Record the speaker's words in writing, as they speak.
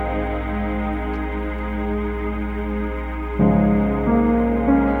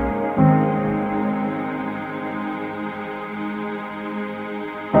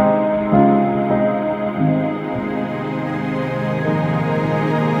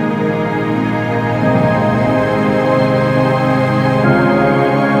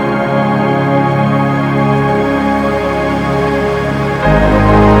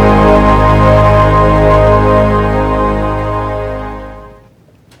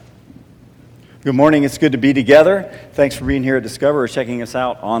Good morning. It's good to be together. Thanks for being here at Discover or checking us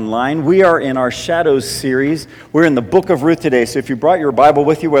out online. We are in our Shadows series. We're in the book of Ruth today. So if you brought your Bible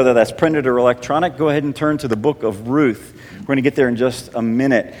with you, whether that's printed or electronic, go ahead and turn to the book of Ruth. We're going to get there in just a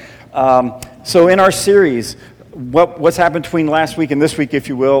minute. So in our series, what's happened between last week and this week, if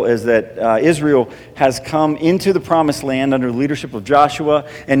you will, is that Israel has come into the promised land under the leadership of Joshua,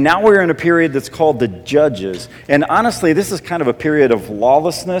 and now we're in a period that's called the Judges. And honestly, this is kind of a period of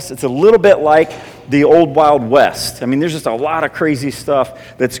lawlessness. It's a little bit like the old Wild West. I mean, there's just a lot of crazy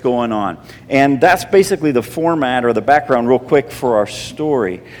stuff that's going on. And that's basically the format or the background real quick for our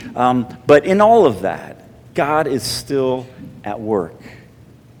story. But in all of that, God is still at work.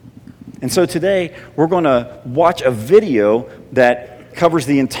 And so today, we're going to watch a video that covers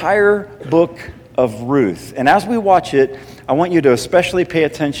the entire book of Ruth. And as we watch it, I want you to especially pay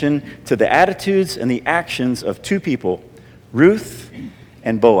attention to the attitudes and the actions of two people, Ruth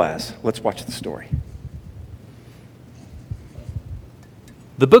and Boaz. Let's watch the story.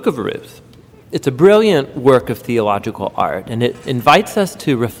 The book of Ruth. It's a brilliant work of theological art, and it invites us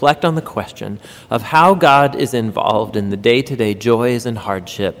to reflect on the question of how God is involved in the day-to-day joys and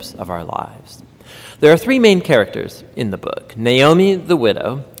hardships of our lives. There are three main characters in the book: Naomi, the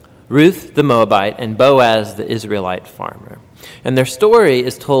widow, Ruth, the Moabite, and Boaz, the Israelite farmer. And their story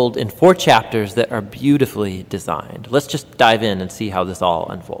is told in 4 chapters that are beautifully designed. Let's just dive in and see how this all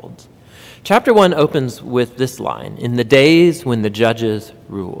unfolds. Chapter 1 opens with this line, "In the days when the judges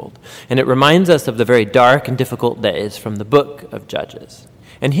ruled." And it reminds us of the very dark and difficult days from the book of Judges.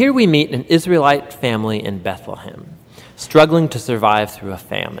 And here we meet an Israelite family in Bethlehem, struggling to survive through a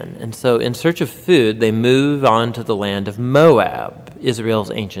famine. And so in search of food, they move on to the land of Moab, Israel's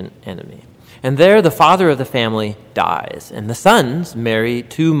ancient enemy. And there the father of the family dies, and the sons marry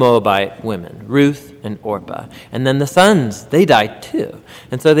 2 Moabite women, Ruth and Orpah. And then the sons, they die too.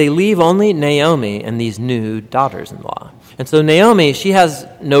 And so they leave only Naomi and these new daughters-in-law. And so Naomi, she has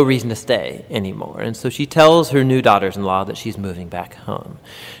no reason to stay anymore. And so she tells her new daughters-in-law that she's moving back home.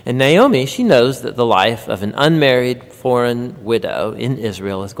 And Naomi, she knows that the life of an unmarried foreign widow in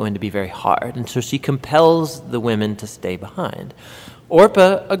Israel is going to be very hard. And so she compels the women to stay behind.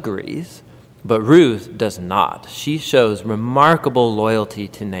 Orpah agrees, but Ruth does not. She shows remarkable loyalty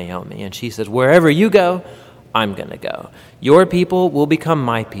to Naomi, and she says, "Wherever you go, I'm going to go. Your people will become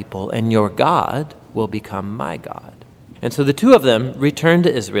my people, and your God will become my God." And so the two of them return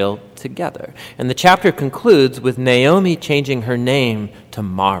to Israel together. And the chapter concludes with Naomi changing her name to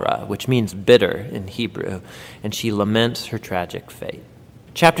Mara, which means bitter in Hebrew, and she laments her tragic fate.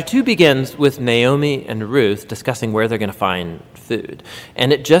 Chapter 2 begins with Naomi and Ruth discussing where they're going to find food.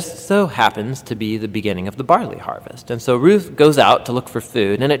 And it just so happens to be the beginning of the barley harvest. And so Ruth goes out to look for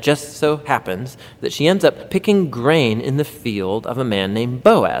food, and it just so happens that she ends up picking grain in the field of a man named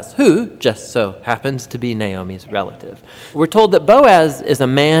Boaz, who just so happens to be Naomi's relative. We're told that Boaz is a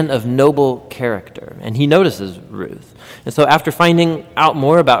man of noble character, and he notices Ruth. And so after finding out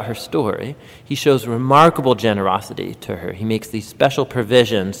more about her story, he shows remarkable generosity to her. He makes these special provisions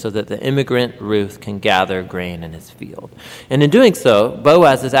so that the immigrant Ruth can gather grain in his field. And in doing so,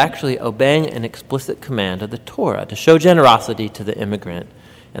 Boaz is actually obeying an explicit command of the Torah to show generosity to the immigrant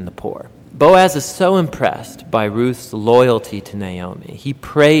and the poor. Boaz is so impressed by Ruth's loyalty to Naomi. He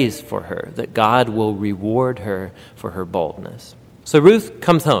prays for her that God will reward her for her boldness. So Ruth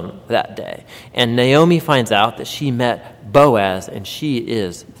comes home that day, and Naomi finds out that she met Boaz, and she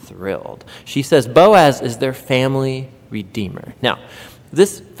is thrilled. She says Boaz is their family redeemer. Now,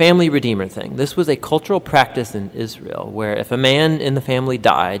 this family redeemer thing, this was a cultural practice in Israel where if a man in the family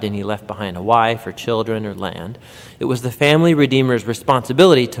died and he left behind a wife or children or land, it was the family redeemer's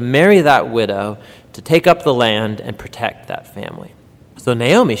responsibility to marry that widow, to take up the land and protect that family. So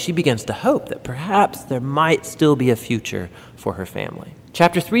Naomi, she begins to hope that perhaps there might still be a future for her family.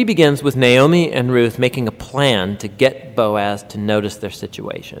 Chapter 3 begins with Naomi and Ruth making a plan to get Boaz to notice their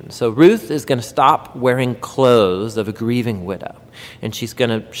situation. So Ruth is going to stop wearing clothes of a grieving widow, and she's going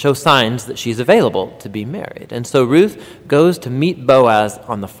to show signs that she's available to be married. And so Ruth goes to meet Boaz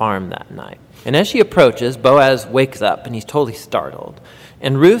on the farm that night. And as she approaches, Boaz wakes up, and he's totally startled.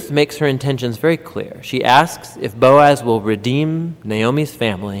 And Ruth makes her intentions very clear. She asks if Boaz will redeem Naomi's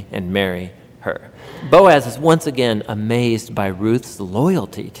family and marry her. Boaz is once again amazed by Ruth's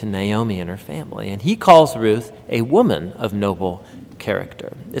loyalty to Naomi and her family, and he calls Ruth a woman of noble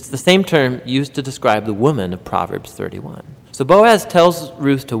character. It's the same term used to describe the woman of Proverbs 31. So Boaz tells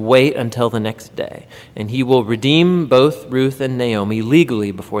Ruth to wait until the next day, and he will redeem both Ruth and Naomi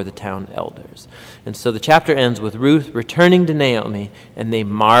legally before the town elders. And so the chapter ends with Ruth returning to Naomi, and they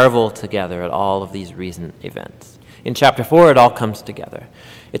marvel together at all of these recent events. In chapter 4, it all comes together.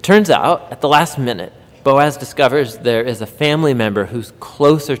 It turns out, at the last minute, Boaz discovers there is a family member who's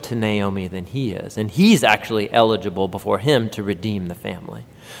closer to Naomi than he is, and he's actually eligible before him to redeem the family.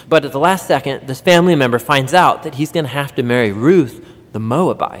 But at the last second, this family member finds out that he's going to have to marry Ruth, the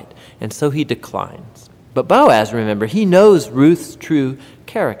Moabite, and so he declines. But Boaz, remember, he knows Ruth's true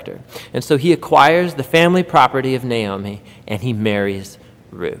character, and so he acquires the family property of Naomi, and he marries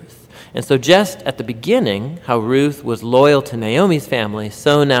Ruth. And so just at the beginning, how Ruth was loyal to Naomi's family,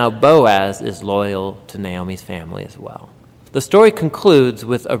 so now Boaz is loyal to Naomi's family as well. The story concludes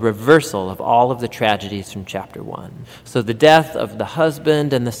with a reversal of all of the tragedies from chapter 1. So the death of the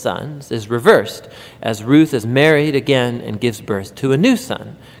husband and the sons is reversed as Ruth is married again and gives birth to a new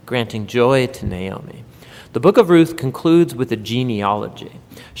son, granting joy to Naomi. The book of Ruth concludes with a genealogy,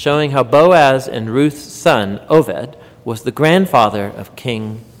 showing how Boaz and Ruth's son, Obed, was the grandfather of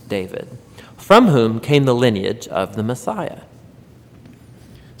King David, from whom came the lineage of the Messiah.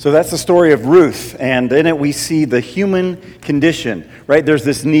 So that's the story of Ruth, and in it we see the human condition, right? There's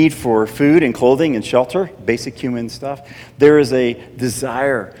this need for food and clothing and shelter, basic human stuff. There is a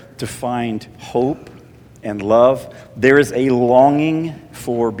desire to find hope and love. There is a longing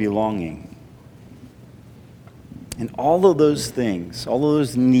for belonging. And all of those things, all of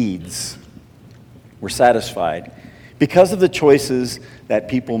those needs were satisfied because of the choices that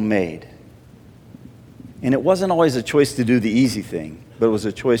people made. And it wasn't always a choice to do the easy thing, but it was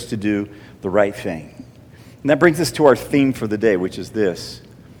a choice to do the right thing. And that brings us to our theme for the day, which is this: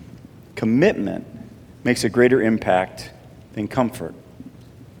 commitment makes a greater impact than comfort.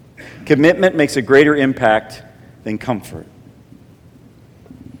 Commitment makes a greater impact than comfort.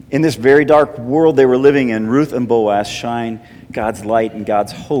 In this very dark world they were living in, Ruth and Boaz shine God's light and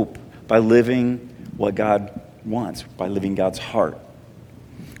God's hope by living what God wants, by living God's heart.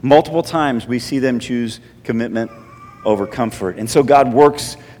 Multiple times we see them choose commitment over comfort. And so God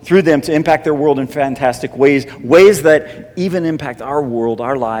works through them to impact their world in fantastic ways, ways that even impact our world,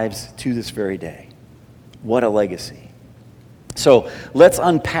 our lives, to this very day. What a legacy. So let's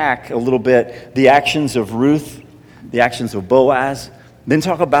unpack a little bit the actions of Ruth, the actions of Boaz, then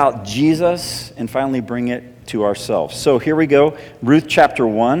talk about Jesus, and finally bring it to ourselves. So here we go, Ruth chapter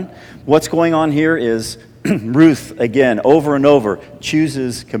 1. What's going on here is Ruth, again, over and over,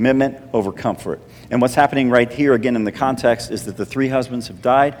 chooses commitment over comfort. And what's happening right here, again, in the context, is that the three husbands have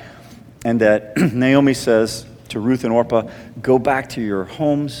died, and that Naomi says to Ruth and Orpah, go back to your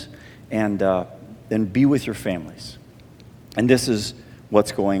homes and be with your families. And this is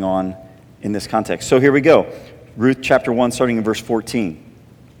what's going on in this context. So here we go. Ruth chapter 1, starting in verse 14.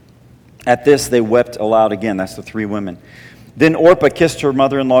 At this, they wept aloud again. That's the three women. Then Orpah kissed her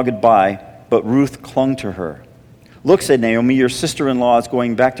mother-in-law goodbye, but Ruth clung to her. Look, said Naomi, your sister-in-law is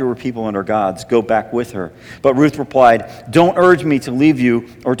going back to her people and her gods. Go back with her. But Ruth replied, don't urge me to leave you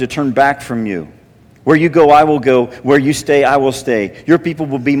or to turn back from you. Where you go, I will go. Where you stay, I will stay. Your people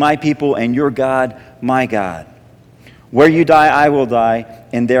will be my people and your God, my God. Where you die, I will die,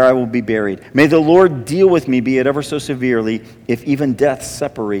 and there I will be buried. May the Lord deal with me, be it ever so severely, if even death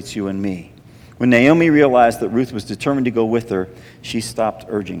separates you and me. When Naomi realized that Ruth was determined to go with her, she stopped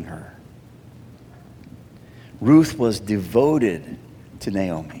urging her. Ruth was devoted to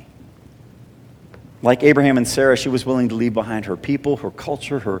Naomi. Like Abraham and Sarah, she was willing to leave behind her people, her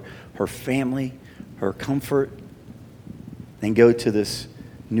culture, her family, her comfort, and go to this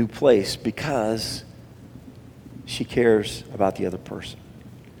new place because she cares about the other person.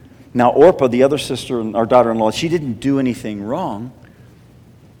 Now, Orpah, the other sister, our daughter-in-law, she didn't do anything wrong,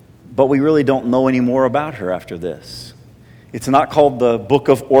 but we really don't know any more about her after this. It's not called the book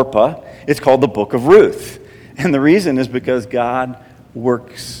of Orpah, it's called the book of Ruth. And the reason is because God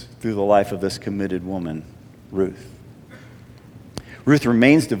works through the life of this committed woman, Ruth. Ruth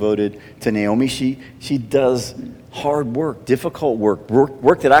remains devoted to Naomi. She does hard work, difficult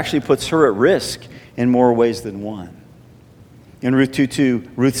work that actually puts her at risk in more ways than one. In Ruth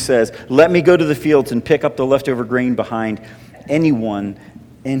 2:2, Ruth says, let me go to the fields and pick up the leftover grain behind anyone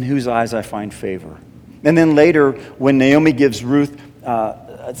in whose eyes I find favor. And then later, when Naomi gives Ruth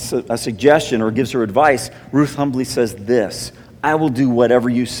a suggestion or gives her advice, Ruth humbly says this, I will do whatever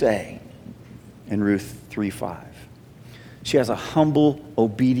you say, in Ruth 3:5. She has a humble,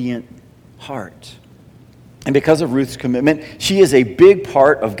 obedient heart. And because of Ruth's commitment, she is a big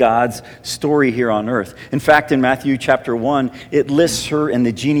part of God's story here on earth. In fact, in Matthew chapter 1, it lists her in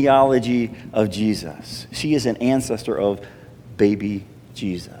the genealogy of Jesus. She is an ancestor of baby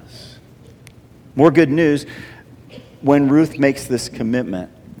Jesus. More good news, when Ruth makes this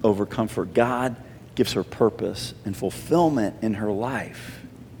commitment over comfort, God gives her purpose and fulfillment in her life.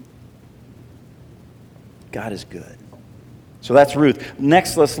 God is good. So that's Ruth.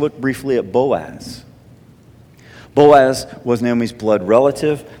 Next, let's look briefly at Boaz. Boaz was Naomi's blood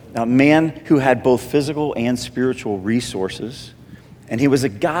relative, a man who had both physical and spiritual resources. And he was a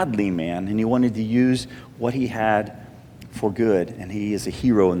godly man, and he wanted to use what he had for good. And he is a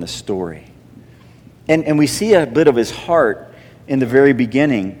hero in the story. And we see a bit of his heart in the very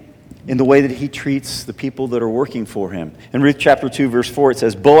beginning in the way that he treats the people that are working for him. In Ruth chapter 2, verse 4, it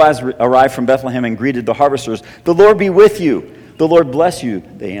says, Boaz arrived from Bethlehem and greeted the harvesters. "The Lord be with you. The Lord bless you,"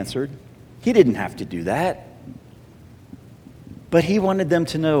 they answered. He didn't have to do that. But he wanted them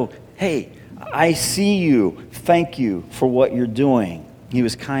to know, hey, I see you. Thank you for what you're doing. He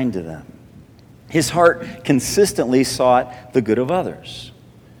was kind to them. His heart consistently sought the good of others.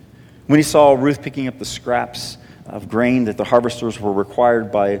 When he saw Ruth picking up the scraps of grain that the harvesters were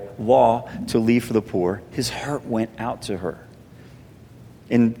required by law to leave for the poor, his heart went out to her.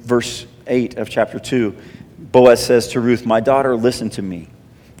 In verse 8 of chapter 2, Boaz says to Ruth, "My daughter, listen to me.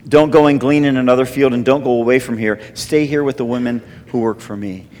 Don't go and glean in another field, and don't go away from here. Stay here with the women who work for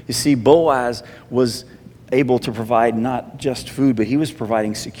me." You see, Boaz was able to provide not just food, but he was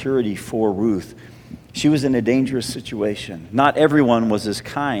providing security for Ruth. She was in a dangerous situation. Not everyone was as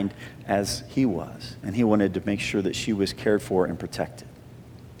kind as he was, and he wanted to make sure that she was cared for and protected.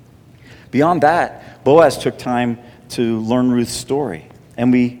 Beyond that, Boaz took time to learn Ruth's story,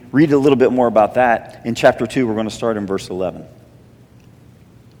 and we read a little bit more about that in chapter 2. We're going to start in verse 11.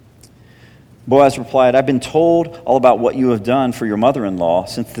 Boaz replied, "I've been told all about what you have done for your mother-in-law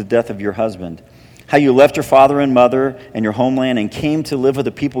since the death of your husband, how you left your father and mother and your homeland and came to live with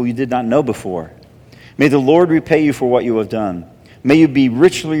a people you did not know before. May the Lord repay you for what you have done. May you be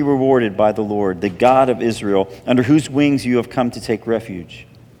richly rewarded by the Lord, the God of Israel, under whose wings you have come to take refuge."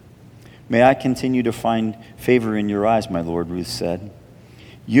 "May I continue to find favor in your eyes, my Lord," Ruth said.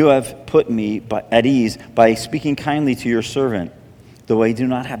 "You have put me at ease by speaking kindly to your servant, though I do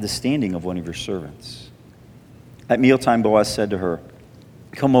not have the standing of one of your servants." At mealtime, Boaz said to her,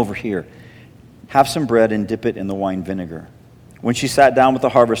 "Come over here. Have some bread and dip it in the wine vinegar." When she sat down with the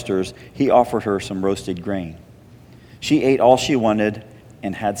harvesters, he offered her some roasted grain. She ate all she wanted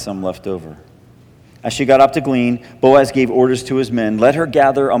and had some left over. As she got up to glean, Boaz gave orders to his men, "Let her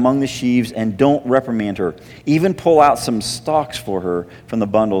gather among the sheaves and don't reprimand her. Even pull out some stalks for her from the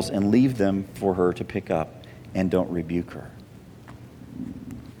bundles and leave them for her to pick up, and don't rebuke her."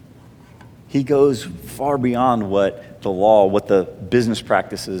 He goes far beyond what the law, what the business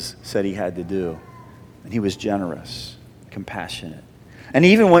practices said he had to do. And he was generous, compassionate. And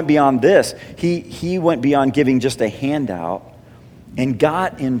he even went beyond this. He went beyond giving just a handout and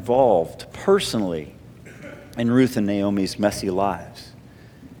got involved personally in Ruth and Naomi's messy lives.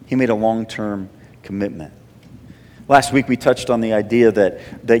 He made a long-term commitment. Last week we touched on the idea that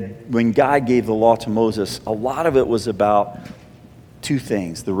when God gave the law to Moses, a lot of it was about two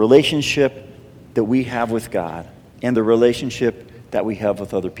things: the relationship that we have with God and the relationship that we have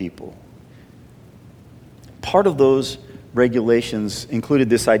with other people. Part of those regulations included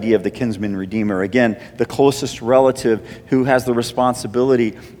this idea of the kinsman redeemer. Again, the closest relative who has the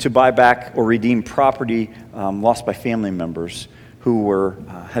responsibility to buy back or redeem property lost by family members who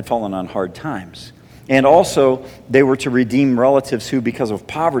had fallen on hard times. And also, they were to redeem relatives who, because of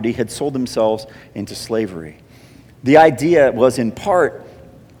poverty, had sold themselves into slavery. The idea was in part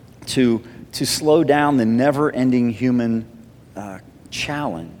to slow down the never-ending human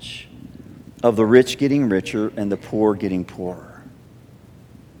challenge of the rich getting richer and the poor getting poorer.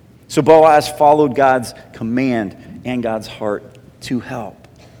 So Boaz followed God's command and God's heart to help.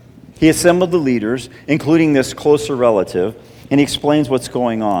 He assembled the leaders, including this closer relative, and he explains what's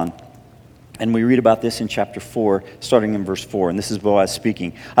going on. And we read about this in chapter 4, starting in verse 4. And this is Boaz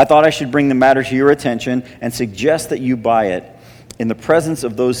speaking. "I thought I should bring the matter to your attention and suggest that you buy it in the presence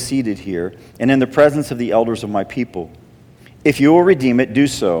of those seated here and in the presence of the elders of my people. If you will redeem it, do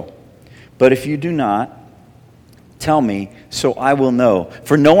so. But if you do not, tell me, so I will know.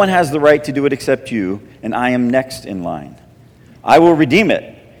 For no one has the right to do it except you, and I am next in line." "I will redeem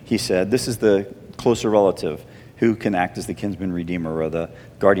it," he said. This is the closer relative who can act as the kinsman redeemer or the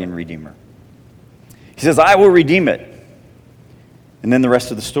guardian redeemer. He says, "I will redeem it." And then the rest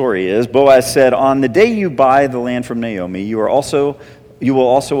of the story is, Boaz said, "On the day you buy the land from Naomi, you will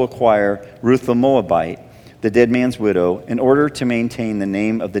also acquire Ruth the Moabite, the dead man's widow, in order to maintain the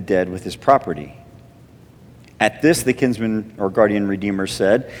name of the dead with his property." At this, the kinsman or guardian redeemer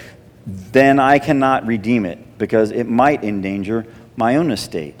said, "Then I cannot redeem it, because it might endanger my own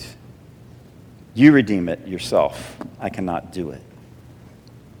estate. You redeem it yourself. I cannot do it."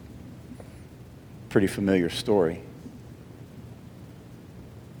 Pretty familiar story.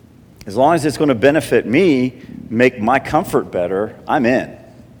 As long as it's going to benefit me, make my comfort better, I'm in.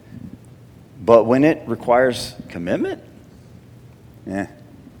 But when it requires commitment,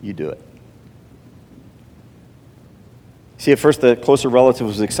 you do it. See, at first the closer relative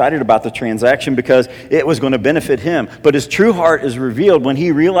was excited about the transaction because it was going to benefit him. But his true heart is revealed when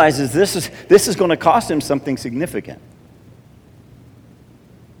he realizes this is going to cost him something significant.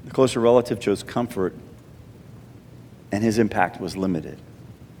 The closer relative chose comfort, and his impact was limited.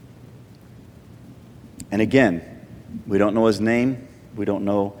 And again, we don't know his name. We don't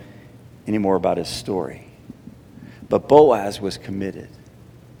know any more about his story. But Boaz was committed.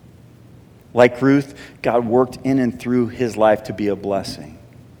 Like Ruth, God worked in and through his life to be a blessing.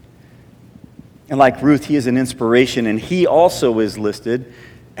 And like Ruth, he is an inspiration, and he also is listed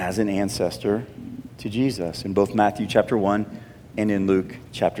as an ancestor to Jesus in both Matthew chapter 1 and in Luke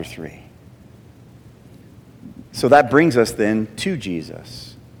chapter 3. So that brings us then to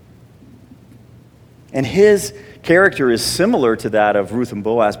Jesus. And his character is similar to that of Ruth and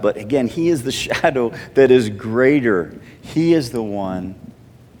Boaz, but again, he is the shadow that is greater. He is the one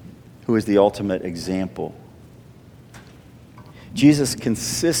who is the ultimate example. Jesus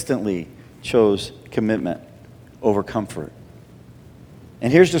consistently chose commitment over comfort.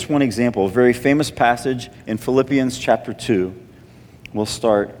 And here's just one example, a very famous passage in Philippians chapter 2. We'll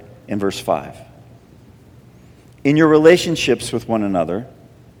start in verse 5. In your relationships with one another,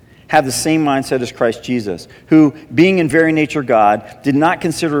 have the same mindset as Christ Jesus, who, being in very nature God, did not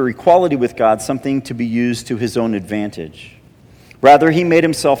consider equality with God something to be used to his own advantage. Rather, he made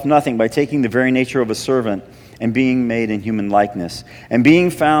himself nothing by taking the very nature of a servant and being made in human likeness. And being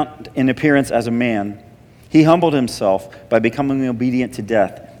found in appearance as a man, he humbled himself by becoming obedient to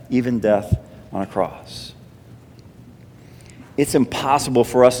death, even death on a cross. It's impossible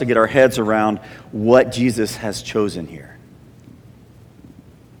for us to get our heads around what Jesus has chosen here.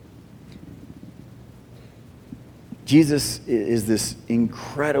 Jesus is this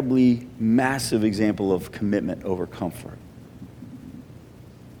incredibly massive example of commitment over comfort.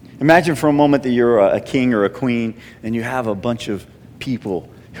 Imagine for a moment that you're a king or a queen and you have a bunch of people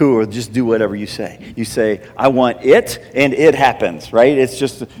who will just do whatever you say. You say, I want it, and it happens, right?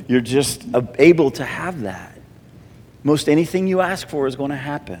 You're just able to have that. Most anything you ask for is going to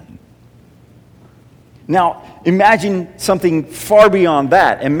happen. Now, imagine something far beyond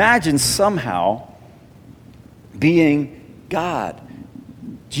that. Imagine somehow being God.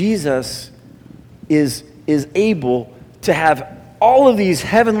 Jesus is able to have all of these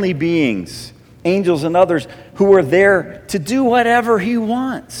heavenly beings, angels and others, who are there to do whatever he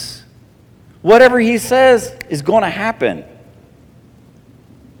wants. Whatever he says is going to happen.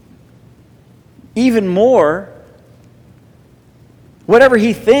 Even more, whatever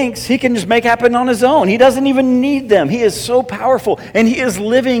he thinks, he can just make happen on his own. He doesn't even need them. He is so powerful, and he is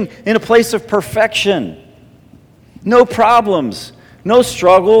living in a place of perfection. No problems, no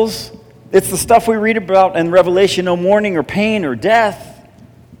struggles. It's the stuff we read about in Revelation, no mourning or pain or death.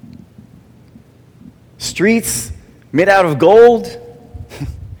 Streets made out of gold.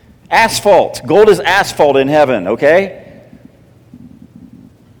 Asphalt. Gold is asphalt in heaven, okay?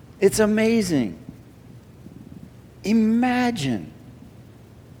 It's amazing. Imagine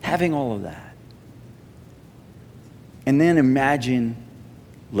having all of that. And then imagine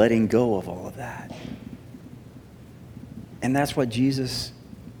letting go of all of that. And that's what Jesus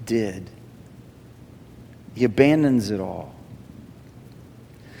did. He abandons it all.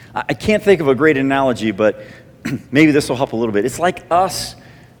 I can't think of a great analogy, but maybe this will help a little bit. It's like us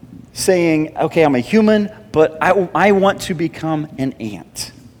saying, okay, I'm a human, but I want to become an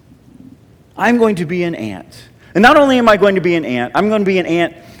ant. I'm going to be an ant. And not only am I going to be an ant, I'm going to be an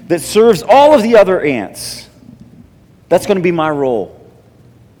ant that serves all of the other ants. That's going to be my role.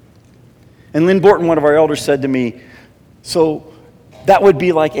 And Lynn Borton, one of our elders, said to me, so that would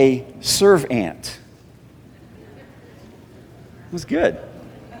be like a serve ant. It was good.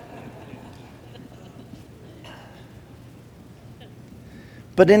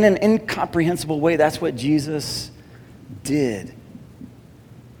 But in an incomprehensible way, that's what Jesus did.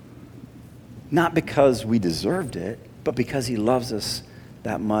 Not because we deserved it, but because he loves us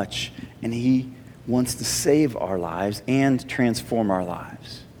that much, and he wants to save our lives and transform our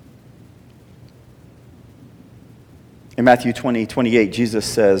lives. In Matthew 20:28, Jesus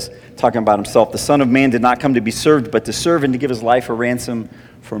says, talking about himself, the Son of Man did not come to be served, but to serve and to give his life a ransom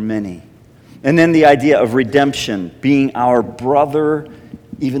for many. And then the idea of redemption, being our brother,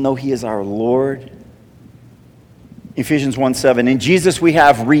 even though he is our Lord. Ephesians 1:7, in Jesus we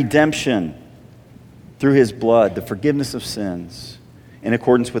have redemption through his blood, the forgiveness of sins, in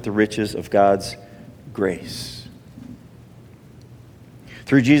accordance with the riches of God's grace.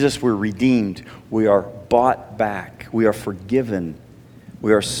 Through Jesus, we're redeemed. We are bought back. We are forgiven.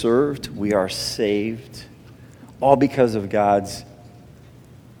 We are served. We are saved. All because of God's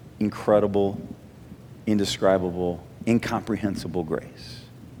incredible, indescribable, incomprehensible grace.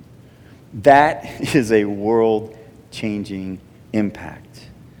 That is a world-changing impact.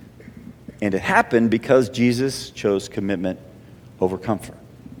 And it happened because Jesus chose commitment over comfort.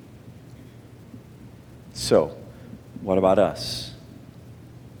 So, what about us?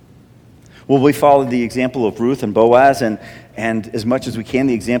 Will we follow the example of Ruth and Boaz and as much as we can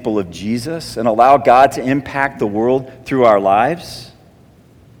the example of Jesus and allow God to impact the world through our lives?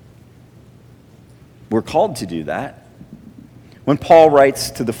 We're called to do that. When Paul writes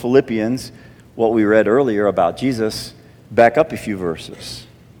to the Philippians, what we read earlier about Jesus, back up a few verses.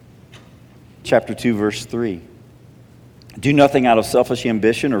 Chapter 2, verse 3. Do nothing out of selfish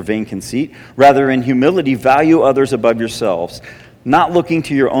ambition or vain conceit. Rather, in humility, value others above yourselves, not looking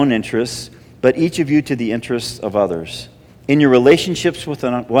to your own interests, but each of you to the interests of others. In your relationships with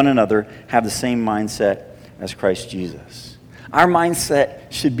one another, have the same mindset as Christ Jesus. Our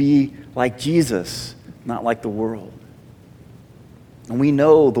mindset should be like Jesus, not like the world. And we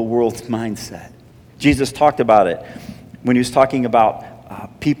know the world's mindset. Jesus talked about it when he was talking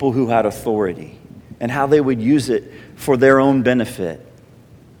about people who had authority and how they would use it for their own benefit.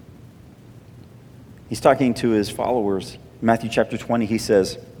 He's talking to his followers. Matthew chapter 20, he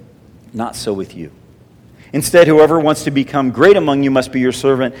says, "Not so with you. Instead, whoever wants to become great among you must be your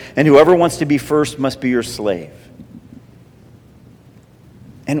servant, and whoever wants to be first must be your slave."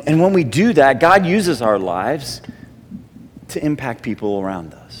 And when we do that, God uses our lives to impact people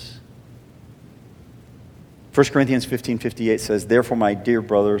around us. 1 Corinthians 15:58 says, "Therefore, my dear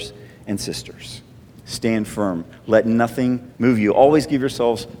brothers and sisters, stand firm. Let nothing move you. Always give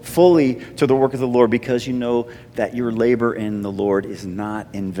yourselves fully to the work of the Lord, because you know that your labor in the Lord is not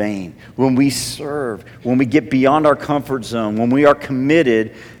in vain." When we serve, when we get beyond our comfort zone, when we are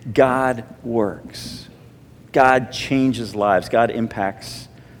committed, God works. God changes lives. God impacts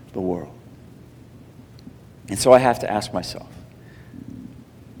the world. And so I have to ask myself,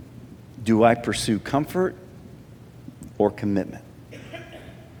 do I pursue comfort or commitment?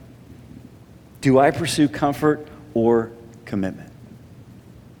 Do I pursue comfort or commitment?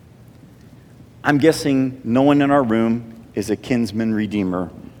 I'm guessing no one in our room is a kinsman redeemer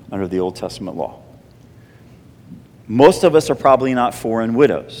under the Old Testament law. Most of us are probably not foreign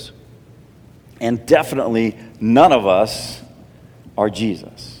widows. And definitely none of us are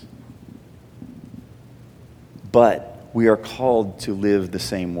Jesus. But we are called to live the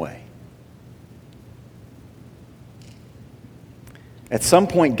same way. At some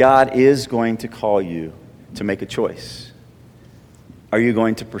point, God is going to call you to make a choice. Are you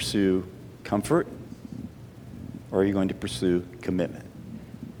going to pursue comfort, or are you going to pursue commitment?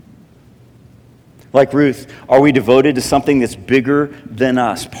 Like Ruth, are we devoted to something that's bigger than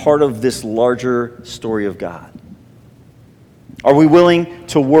us, part of this larger story of God? Are we willing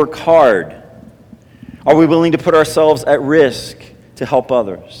to work hard? Are we willing to put ourselves at risk to help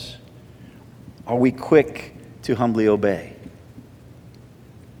others? Are we quick to humbly obey?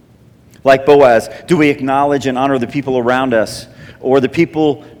 Like Boaz, do we acknowledge and honor the people around us or the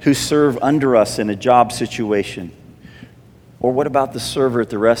people who serve under us in a job situation? Or what about the server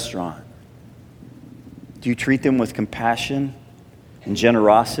at the restaurant? Do you treat them with compassion and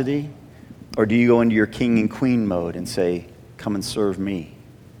generosity? Or do you go into your king and queen mode and say, "Come and serve me"?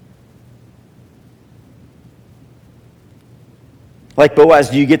 Like Boaz,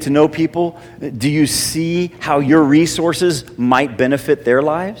 do you get to know people? Do you see how your resources might benefit their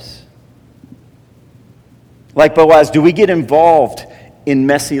lives? Like Boaz, do we get involved in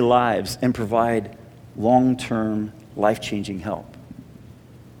messy lives and provide long-term, life-changing help?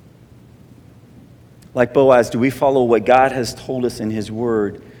 Like Boaz, do we follow what God has told us in His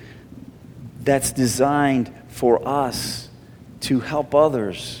Word that's designed for us to help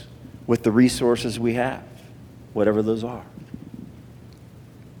others with the resources we have, whatever those are?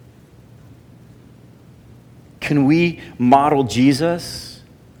 Can we model Jesus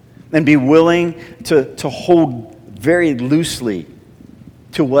and be willing to hold very loosely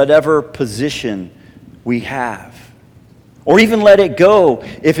to whatever position we have? Or even let it go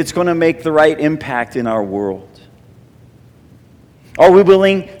if it's going to make the right impact in our world? Are we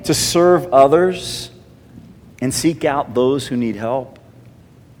willing to serve others and seek out those who need help?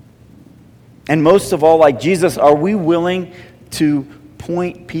 And most of all, like Jesus, are we willing to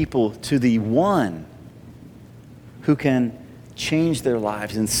point people to the one who can change their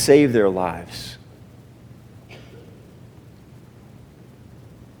lives and save their lives?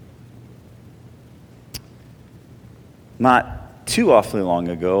 Not too awfully long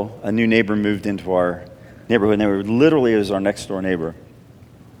ago, a new neighbor moved into our neighborhood, and they were literally as our next door neighbor.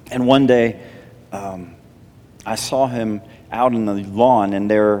 And one day, I saw him out on the lawn, and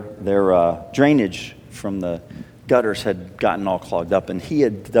their drainage from the gutters had gotten all clogged up, and he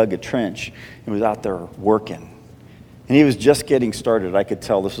had dug a trench and was out there working. And he was just getting started. I could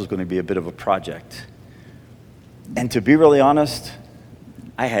tell this was going to be a bit of a project. And to be really honest,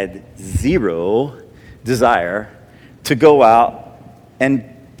 I had zero desire to go out.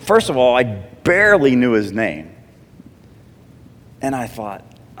 And first of all, I barely knew his name. And I thought,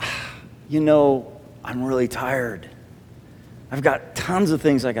 I'm really tired. I've got tons of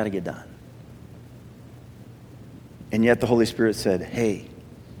things I got to get done. And yet the Holy Spirit said, hey,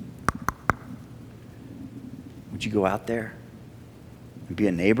 would you go out there and be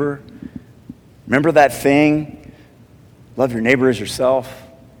a neighbor? Remember that thing? Love your neighbor as yourself.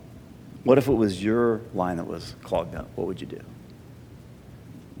 What if it was your line that was clogged up? What would you do?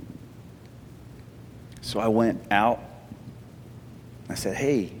 So I went out. I said,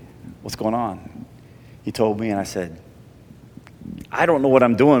 hey, what's going on? He told me, and I said, I don't know what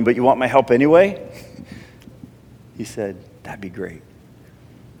I'm doing, but you want my help anyway? He said, that'd be great.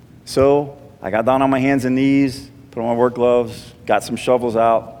 So I got down on my hands and knees, put on my work gloves, got some shovels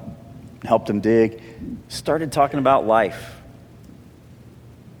out, helped him dig, started talking about life.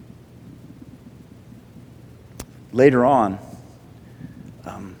 Later on,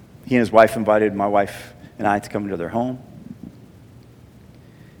 he and his wife invited my wife and I to come into their home.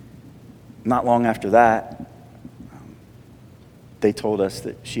 Not long after that, they told us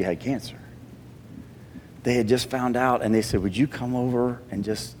that she had cancer. They had just found out, and they said, would you come over and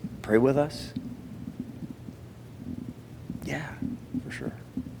just pray with us? Yeah, for sure.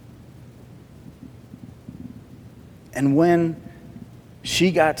 And when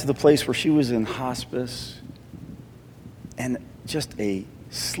she got to the place where she was in hospice, and just a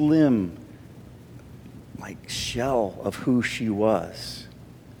slim, shell of who she was,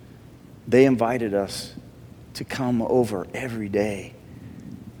 they invited us to come over every day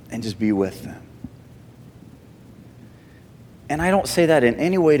and just be with them. And I don't say that in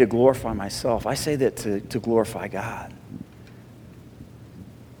any way to glorify myself. I say that to glorify God.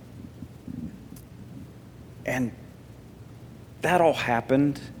 And that all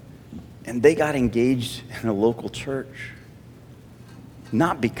happened, and they got engaged in a local church.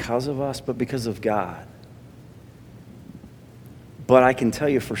 Not because of us, but because of God. But I can tell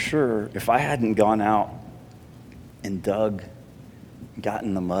you for sure, if I hadn't gone out and dug, got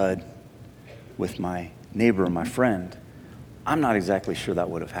in the mud with my neighbor and my friend, I'm not exactly sure that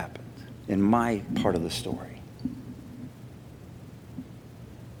would have happened in my part of the story.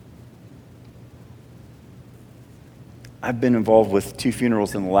 I've been involved with 2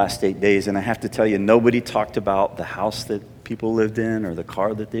 funerals in the last 8 days, and I have to tell you, nobody talked about the house that people lived in or the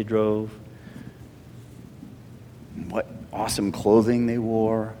car that they drove, and what awesome clothing they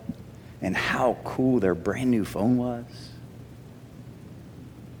wore, and how cool their brand new phone was.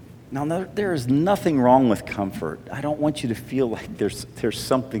 Now, there is nothing wrong with comfort. I don't want you to feel like there's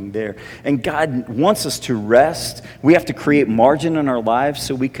something there. And God wants us to rest. We have to create margin in our lives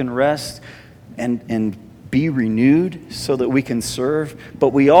so we can rest and be renewed so that we can serve. But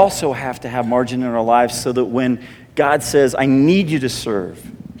we also have to have margin in our lives so that when God says, I need you to serve,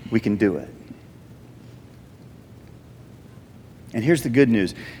 we can do it. And here's the good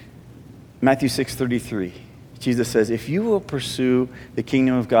news. Matthew 6:33. Jesus says, if you will pursue the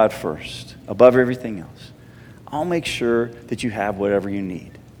kingdom of God first, above everything else, I'll make sure that you have whatever you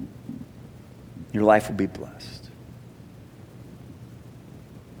need. Your life will be blessed.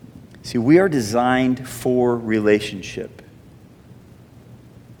 See, we are designed for relationship.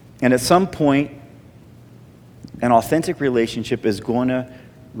 And at some point, an authentic relationship is going to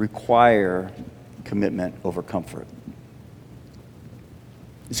require commitment over comfort.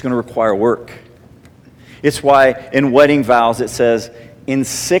 It's going to require work. It's why in wedding vows it says, in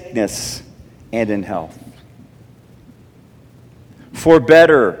sickness and in health. For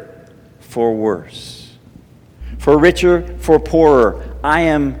better, for worse. For richer, for poorer. I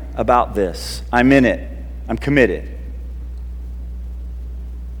am about this. I'm in it. I'm committed.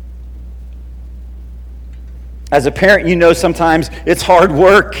 As a parent, you know sometimes it's hard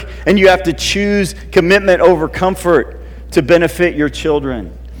work and you have to choose commitment over comfort to benefit your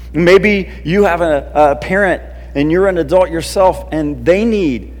children. Maybe you have a parent and you're an adult yourself and they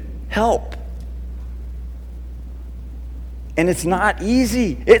need help. And it's not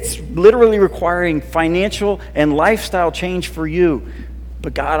easy. It's literally requiring financial and lifestyle change for you.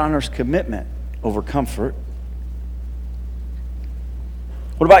 But God honors commitment over comfort.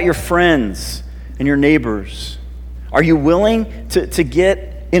 What about your friends and your neighbors? Are you willing to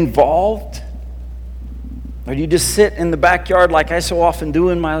get involved? Or do you just sit in the backyard like I so often do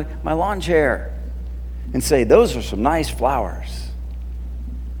in my lawn chair and say, those are some nice flowers?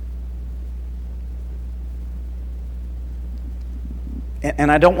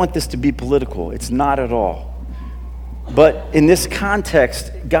 And I don't want this to be political. It's not at all. But in this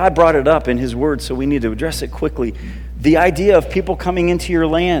context, God brought it up in his word, so we need to address it quickly. The idea of people coming into your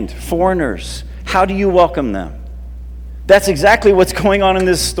land, foreigners, how do you welcome them? That's exactly what's going on in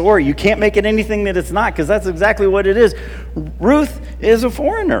this story. You can't make it anything that it's not, because that's exactly what it is. Ruth is a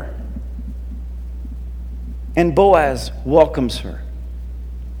foreigner. And Boaz welcomes her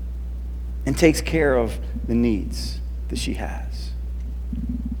and takes care of the needs that she has.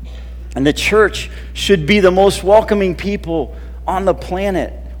 And the church should be the most welcoming people on the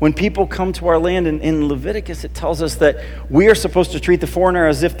planet. When people come to our land in Leviticus, it tells us that we are supposed to treat the foreigner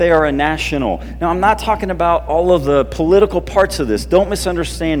as if they are a national. Now, I'm not talking about all of the political parts of this. Don't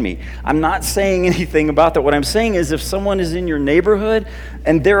misunderstand me. I'm not saying anything about that. What I'm saying is if someone is in your neighborhood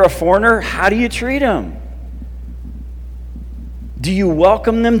and they're a foreigner, how do you treat them? Do you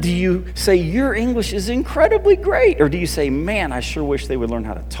welcome them? Do you say, your English is incredibly great? Or do you say, man, I sure wish they would learn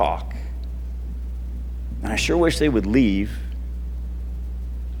how to talk. And I sure wish they would leave.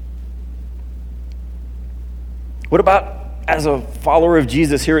 What about as a follower of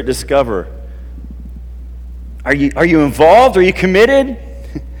Jesus here at Discover? Are you involved? Are you committed?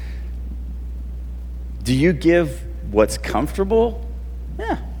 Do you give what's comfortable?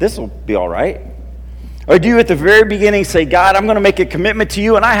 Yeah, this will be all right. Or do you at the very beginning say, God, I'm going to make a commitment to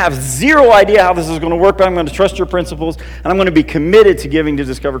you, and I have zero idea how this is going to work, but I'm going to trust your principles, and I'm going to be committed to giving to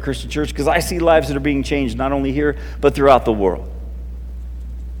Discover Christian Church because I see lives that are being changed not only here, but throughout the world.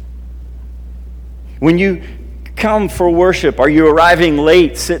 When you come for worship, are you arriving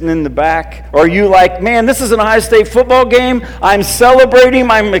late, sitting in the back? Or are you like, man, this is an Ohio State football game. I'm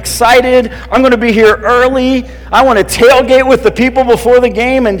celebrating. I'm excited. I'm going to be here early. I want to tailgate with the people before the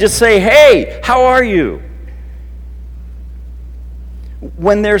game and just say, hey, how are you?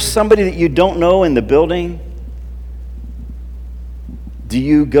 When there's somebody that you don't know in the building, do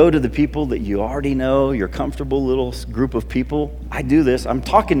you go to the people that you already know, your comfortable little group of people? I do this. I'm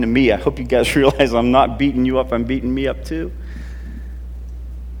talking to me. I hope you guys realize I'm not beating you up. I'm beating me up too.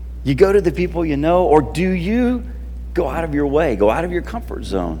 You go to the people you know, or do you go out of your way, go out of your comfort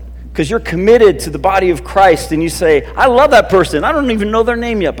zone? Because you're committed to the body of Christ and you say, I love that person. I don't even know their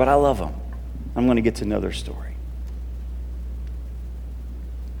name yet, but I love them. I'm going to get to know their story.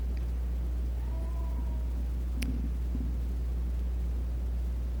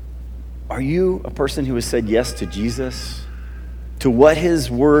 Are you a person who has said yes to Jesus, to what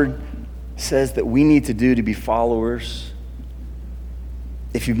his word says that we need to do to be followers?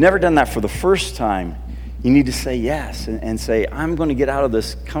 If you've never done that for the first time, you need to say yes and say, I'm going to get out of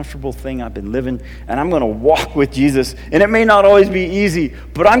this comfortable thing I've been living, and I'm going to walk with Jesus. And it may not always be easy,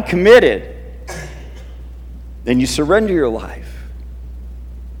 but I'm committed. Then you surrender your life.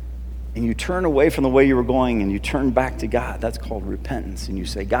 And you turn away from the way you were going and you turn back to God. That's called repentance. And you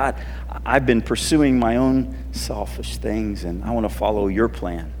say, God, I've been pursuing my own selfish things and I want to follow your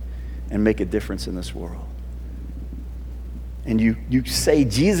plan and make a difference in this world. And you say,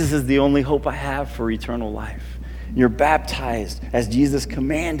 Jesus is the only hope I have for eternal life. You're baptized as Jesus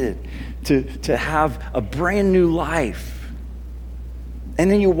commanded to have a brand new life. And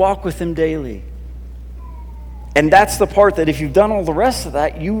then you walk with him daily. And that's the part that if you've done all the rest of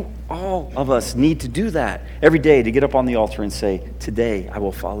that, all of us need to do that every day, to get up on the altar and say, today I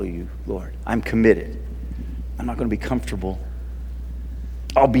will follow you, Lord. I'm committed. I'm not going to be comfortable.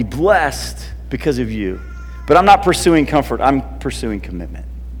 I'll be blessed because of you. But I'm not pursuing comfort. I'm pursuing commitment.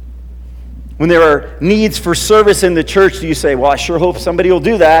 When there are needs for service in the church, do you say, well, I sure hope somebody will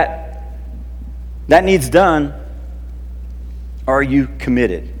do that. That need's done. Or are you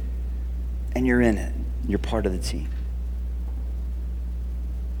committed? And you're in it. You're part of the team.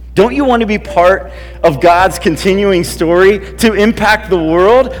 Don't you want to be part of God's continuing story to impact the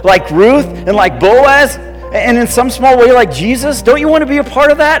world like Ruth and like Boaz and in some small way like Jesus? Don't you want to be a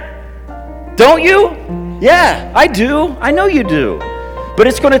part of that? Don't you? Yeah, I do. I know you do. But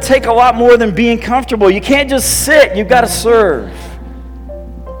it's going to take a lot more than being comfortable. You can't just sit. You've got to serve.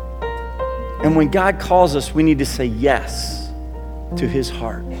 And when God calls us, we need to say yes to his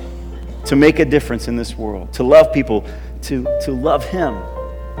heart, to make a difference in this world, to love people, to love him,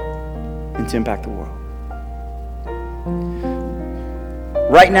 and to impact the world.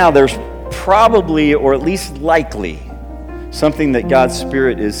 Right now, there's probably, or at least likely, something that God's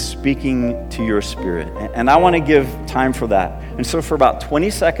Spirit is speaking to your spirit. And I want to give time for that. And so for about 20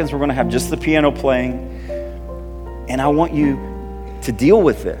 seconds, we're going to have just the piano playing. And I want you to deal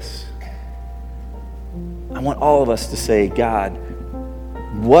with this. I want all of us to say, God,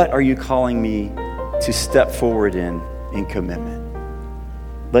 what are you calling me to step forward in commitment?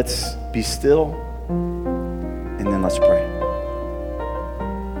 Let's be still, and then let's pray.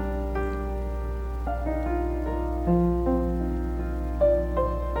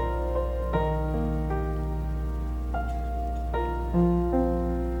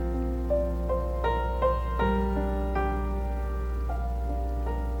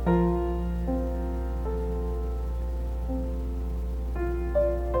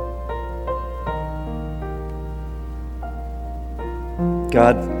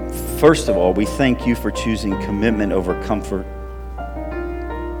 God, first of all, we thank you for choosing commitment over comfort.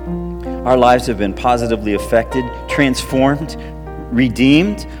 Our lives have been positively affected, transformed,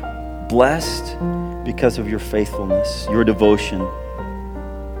 redeemed, blessed because of your faithfulness, your devotion.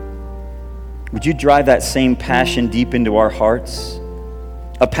 Would you drive that same passion deep into our hearts?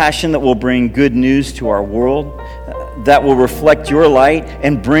 A passion that will bring good news to our world, that will reflect your light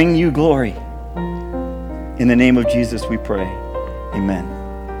and bring you glory. In the name of Jesus, we pray. Amen.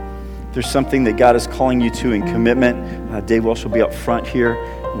 If there's something that God is calling you to in commitment, Dave Welsh will be up front here.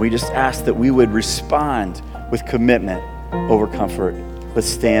 We just ask that we would respond with commitment over comfort. Let's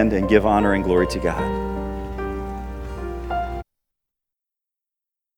stand and give honor and glory to God.